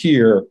people to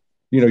hear,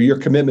 your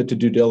commitment to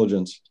due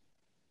diligence.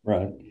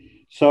 Right.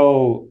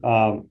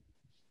 So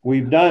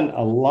we've done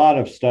a lot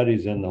of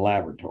studies in the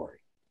laboratory.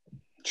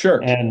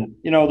 Sure. And,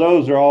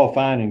 those are all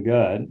fine and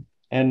good.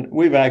 And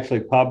we've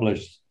actually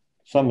published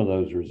some of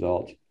those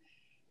results.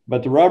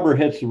 But the rubber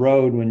hits the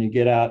road when you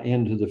get out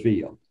into the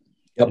field.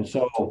 Yep. And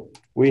so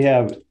we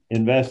have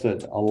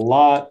invested a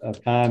lot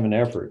of time and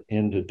effort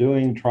into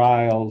doing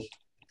trials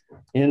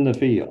in the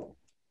field.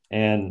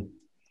 And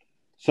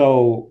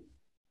so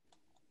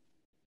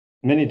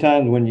many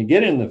times when you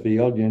get in the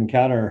field, you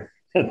encounter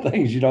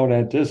things you don't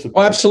anticipate.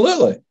 Oh,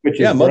 absolutely. Which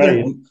is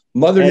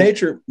Mother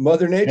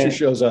Nature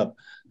shows up.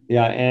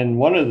 Yeah. And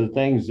one of the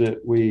things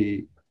that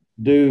we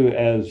do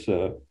as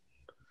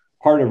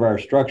part of our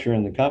structure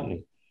in the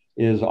company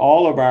is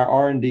all of our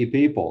R&D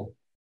people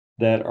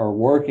that are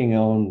working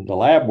on the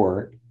lab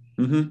work,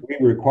 we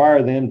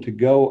require them to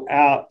go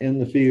out in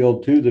the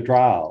field to the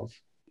trials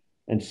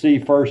and see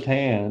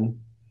firsthand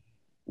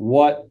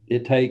what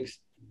it takes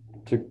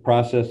to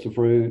process the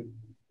fruit,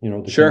 the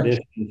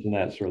conditions and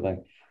that sort of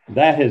thing.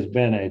 That has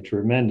been a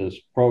tremendous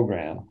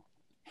program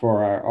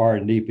for our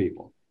R&D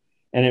people.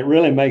 And it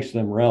really makes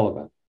them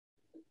relevant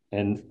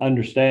and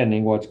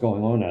understanding what's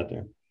going on out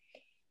there.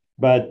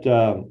 But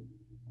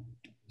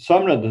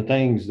some of the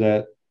things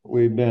that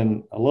we've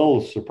been a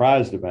little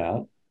surprised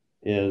about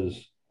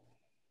is,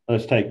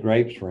 let's take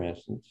grapes, for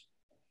instance.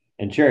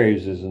 and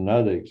cherries is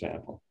another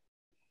example.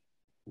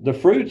 The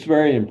fruit's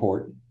very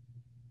important,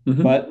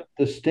 but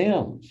the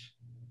stems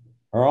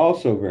are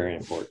also very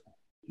important.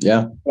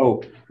 Yeah.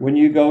 So when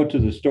you go to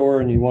the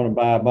store and you want to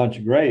buy a bunch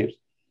of grapes,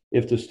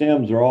 if the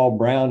stems are all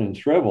brown and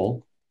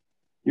shriveled,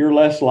 you're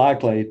less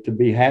likely to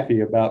be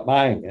happy about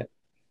buying it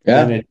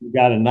than if you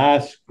got a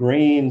nice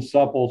green,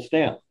 supple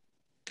stem.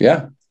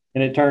 Yeah.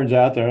 And it turns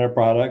out that our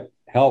product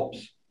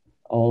helps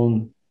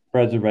on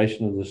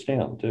preservation of the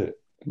stem too.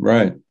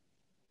 Right.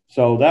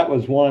 So that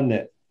was one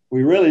that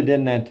we really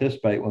didn't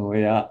anticipate when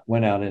we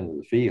went out into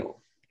the field.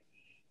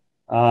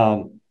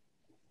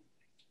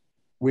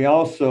 We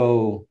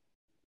also,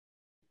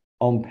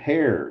 on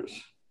pears,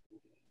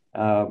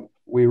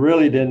 we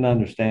really didn't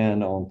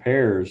understand on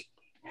pears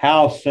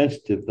how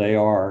sensitive they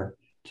are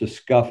to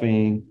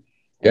scuffing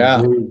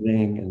and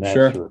bruising and that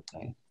sort of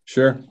thing.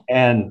 Sure.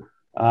 And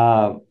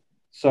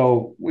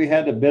so we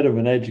had a bit of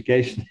an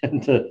education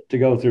to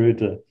go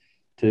through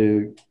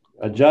to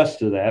adjust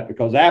to that,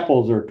 because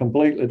apples are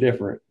completely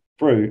different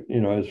fruit,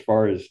 as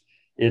far as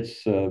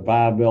its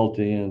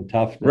viability and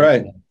toughness.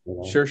 Right.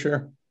 Sure.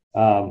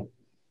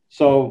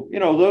 So,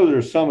 those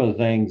are some of the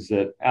things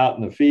that out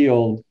in the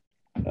field,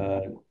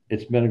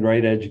 it's been a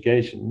great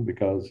education,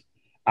 because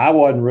I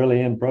wasn't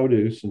really in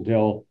produce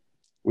until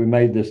we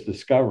made this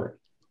discovery.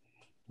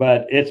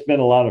 But it's been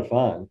a lot of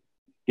fun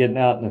getting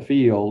out in the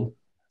field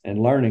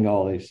and learning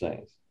all these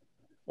things.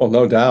 Well,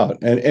 no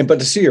doubt. But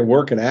to see your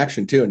work in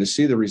action too, and to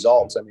see the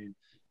results. I mean,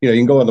 you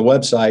can go on the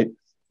website,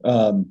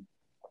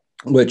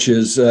 which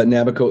is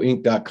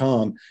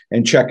navicoinc.com,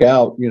 and check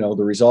out,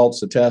 the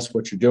results, the tests,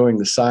 what you're doing,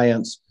 the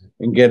science,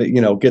 and get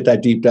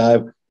that deep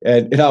dive.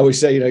 And I always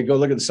say, go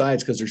look at the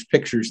science, because there's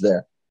pictures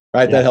there,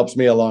 right? Yeah. That helps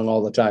me along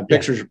all the time.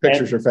 Pictures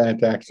are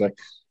fantastic.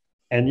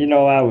 And,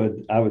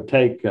 I would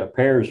take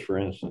pears, for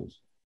instance.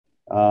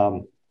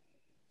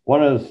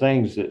 One of the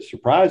things that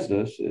surprised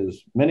us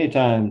is many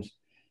times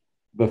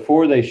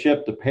before they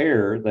ship the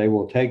pear, they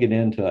will take it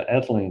into an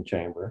ethylene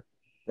chamber,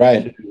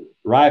 right, to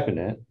ripen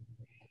it.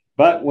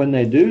 But when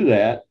they do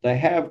that, they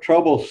have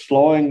trouble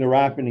slowing the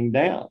ripening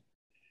down.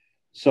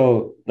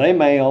 So they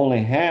may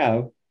only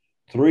have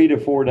 3 to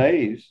 4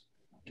 days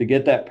to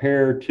get that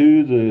pear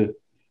to the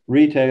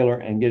retailer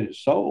and get it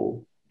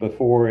sold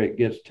before it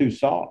gets too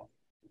soft.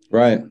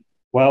 Right.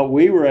 Well,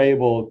 we were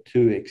able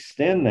to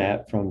extend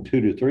that from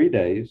 2 to 3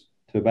 days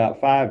to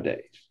about 5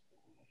 days.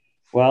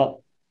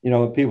 Well,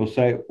 people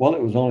say, well,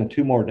 it was only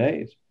 2 more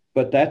days,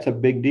 but that's a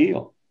big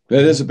deal.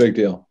 It is a big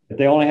deal. If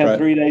they only have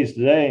 3 days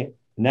today,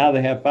 now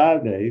they have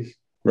 5 days.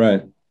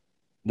 Right.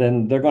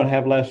 Then they're going to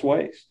have less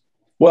waste.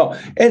 Well,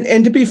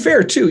 and to be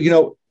fair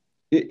too,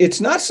 it's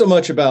not so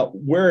much about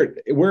where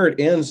it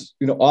ends,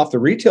 off the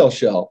retail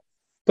shelf,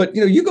 but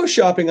you go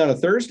shopping on a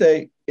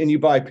Thursday and you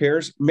buy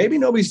pears. Maybe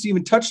nobody's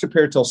even touched a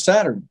pear till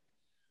Saturday,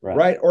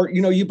 right? Or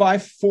you buy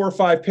 4 or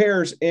 5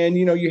 pears and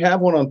you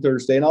have one on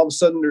Thursday, and all of a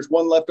sudden there's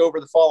one left over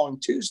the following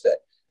Tuesday.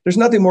 There's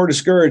nothing more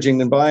discouraging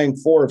than buying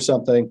 4 of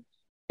something,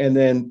 and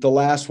then the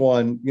last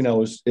one,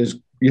 is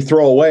you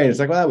throw away, and it's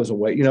like, well, that was a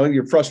waste.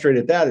 You're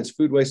frustrated at that. It's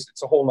food waste.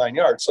 It's a whole 9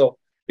 yards. So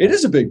it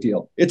is a big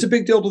deal. It's a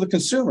big deal to the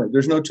consumer.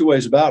 There's no two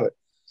ways about it.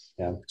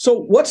 Yeah. So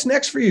what's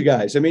next for you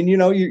guys? I mean,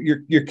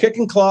 you're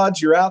kicking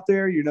clods. You're out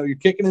there. You're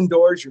kicking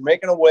indoors. You're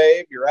making a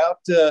wave. You're out,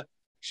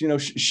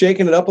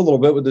 shaking it up a little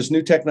bit with this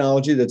new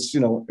technology that's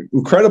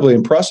incredibly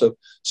impressive.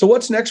 So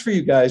what's next for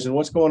you guys, and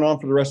what's going on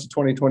for the rest of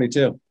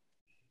 2022?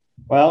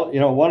 Well,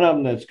 one of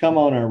them that's come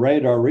on our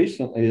radar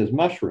recently is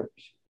mushrooms,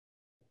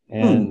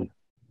 and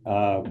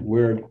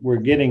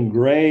we're getting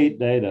great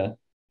data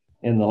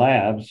in the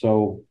lab.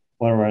 So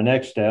one of our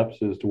next steps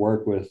is to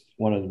work with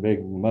one of the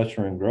big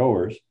mushroom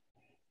growers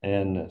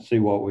and see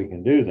what we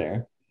can do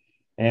there.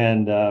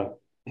 And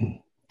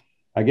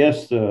I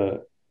guess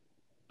a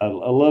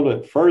little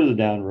bit further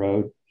down the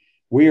road,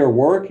 we are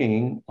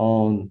working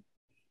on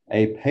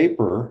a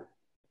paper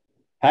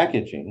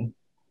packaging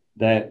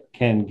that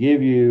can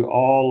give you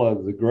all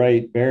of the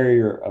great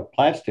barrier of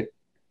plastic,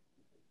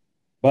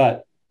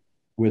 but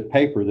with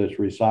paper that's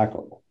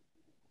recyclable.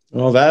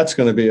 Well, that's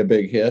going to be a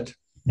big hit.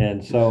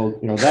 And so,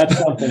 that's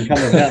something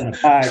coming down the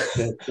pipe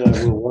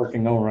that we're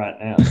working on right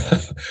now.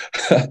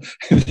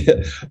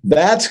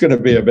 That's going to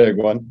be a big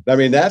one. I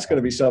mean, that's going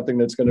to be something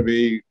that's going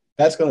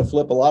to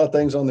flip a lot of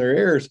things on their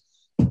ears.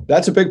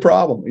 That's a big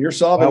problem. You're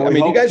solving. Well,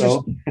 you guys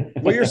are,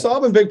 you're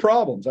solving big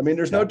problems. I mean,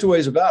 there's no two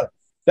ways about it.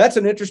 That's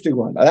an interesting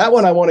one. That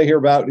one I want to hear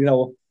about. I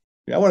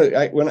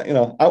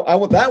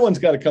want that one's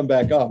got to come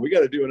back on. We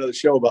got to do another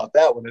show about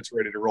that when it's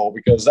ready to roll,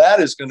 because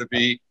that is going to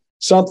be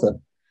something.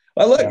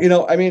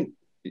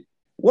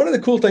 One of the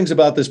cool things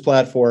about this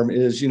platform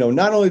is,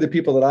 not only the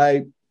people that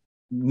I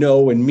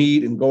know and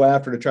meet and go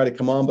after to try to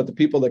come on, but the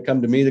people that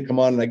come to me to come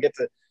on, and I get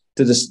to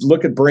just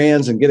look at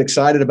brands and get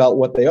excited about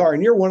what they are.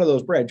 And you're one of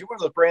those brands. You're one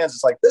of those brands.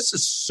 It's like, this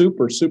is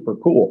super, super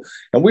cool.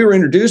 And we were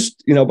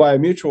introduced, by a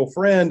mutual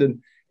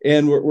friend,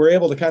 and we're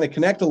able to kind of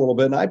connect a little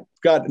bit. And I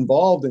got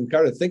involved and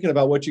kind of thinking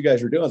about what you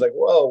guys are doing. I was like,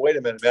 whoa, wait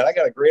a minute, man, I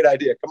got a great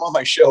idea. Come on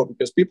my show,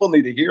 because people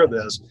need to hear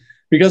this,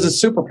 because it's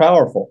super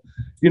powerful.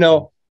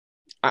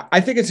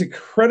 I think it's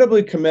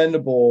incredibly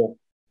commendable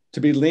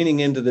to be leaning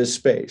into this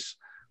space.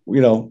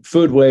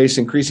 Food waste,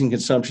 increasing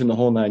consumption, the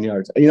whole 9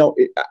 yards.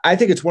 I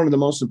think it's one of the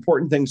most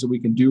important things that we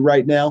can do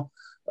right now,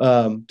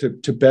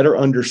 to better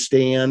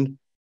understand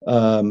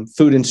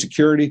food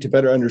insecurity, to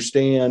better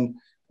understand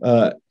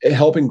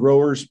helping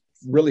growers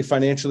really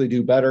financially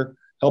do better,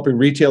 helping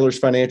retailers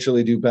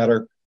financially do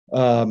better.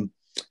 I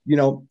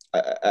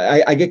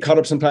get caught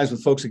up sometimes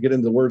with folks that get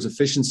into the words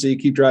efficiency,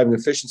 keep driving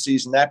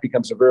efficiencies, and that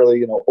becomes a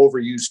really,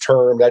 overused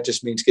term. That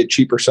just means get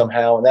cheaper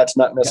somehow. And that's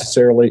not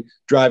necessarily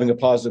driving a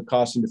positive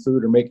cost into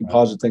food or making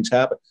positive things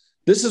happen.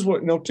 This is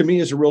what, to me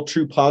is a real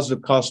true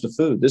positive cost of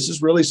food. This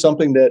is really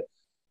something that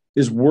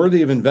is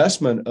worthy of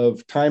investment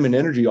of time and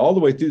energy all the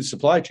way through the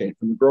supply chain,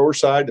 from the grower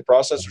side, the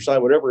processor side,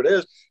 whatever it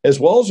is, as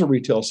well as the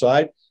retail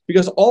side,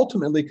 because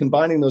ultimately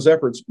combining those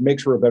efforts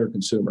makes for a better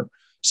consumer.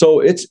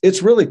 So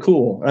it's really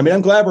cool. I mean,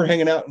 I'm glad we're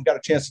hanging out and got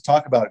a chance to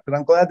talk about it, but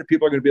I'm glad that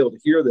people are going to be able to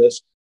hear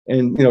this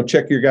and,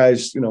 check your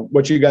guys,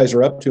 what you guys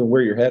are up to and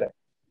where you're heading.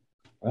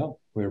 Well,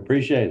 we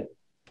appreciate it.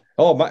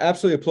 Oh,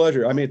 absolutely a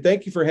pleasure. I mean,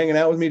 thank you for hanging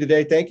out with me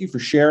today. Thank you for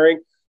sharing.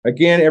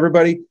 Again,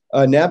 everybody,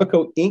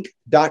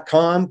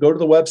 nabacoinc.com. Go to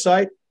the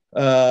website.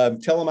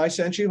 Tell them I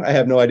sent you. I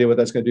have no idea what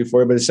that's going to do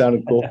for you, but it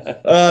sounded cool.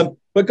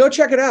 But go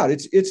check it out.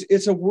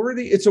 It's a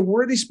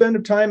worthy spend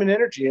of time and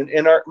energy.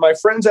 And my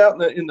friends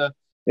out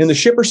in the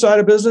shipper side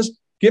of business,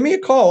 give me a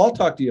call. I'll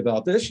talk to you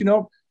about this.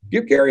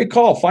 Give Gary a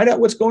call, find out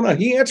what's going on.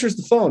 He answers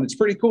the phone. It's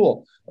pretty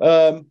cool.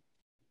 And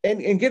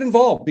get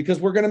involved, because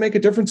we're going to make a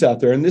difference out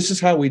there. And this is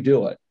how we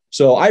do it.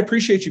 So I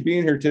appreciate you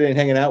being here today and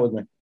hanging out with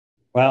me.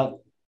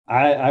 Well,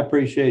 I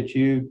appreciate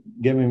you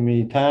giving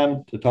me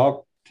time to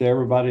talk to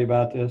everybody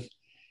about this.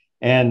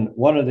 And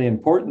one of the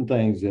important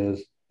things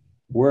is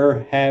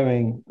we're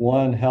having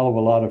one hell of a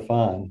lot of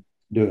fun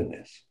doing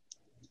this.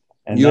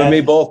 And you and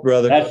me both,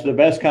 brother. That's the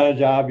best kind of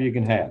job you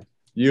can have.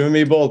 You and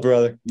me both,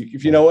 brother.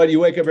 If you know what, you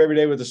wake up every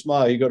day with a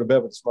smile, you go to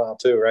bed with a smile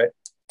too, right?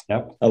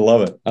 Yep. I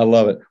love it. I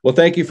love it. Well,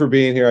 thank you for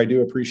being here. I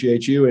do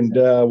appreciate you. And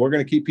we're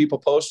going to keep people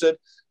posted.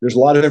 There's a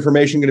lot of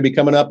information going to be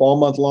coming up all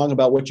month long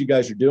about what you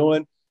guys are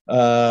doing.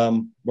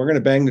 We're going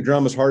to bang the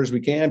drum as hard as we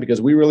can,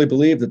 because we really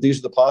believe that these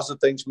are the positive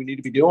things we need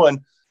to be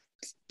doing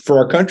for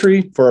our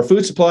country, for our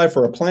food supply,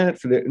 for our planet,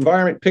 for the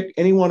environment. Pick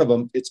any one of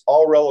them. It's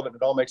all relevant.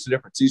 It all makes a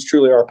difference. These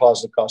truly are a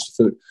positive cost of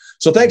food.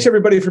 So thanks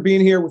everybody for being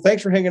here.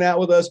 Thanks for hanging out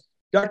with us.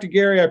 Dr.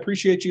 Gary, I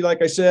appreciate you.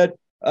 Like I said,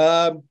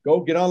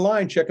 go get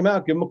online, check them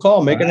out, give them a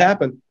call, make it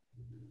happen.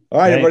 All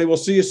right, everybody, we'll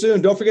see you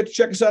soon. Don't forget to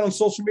check us out on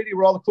social media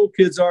where all the cool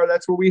kids are.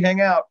 That's where we hang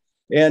out.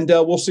 And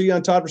we'll see you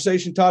on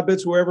Toddversation, Todd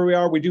Bits, wherever we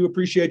are. We do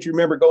appreciate you.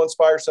 Remember, go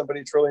inspire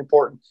somebody. It's really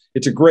important.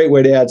 It's a great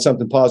way to add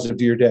something positive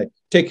to your day.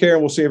 Take care,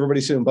 and we'll see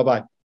everybody soon.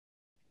 Bye-bye.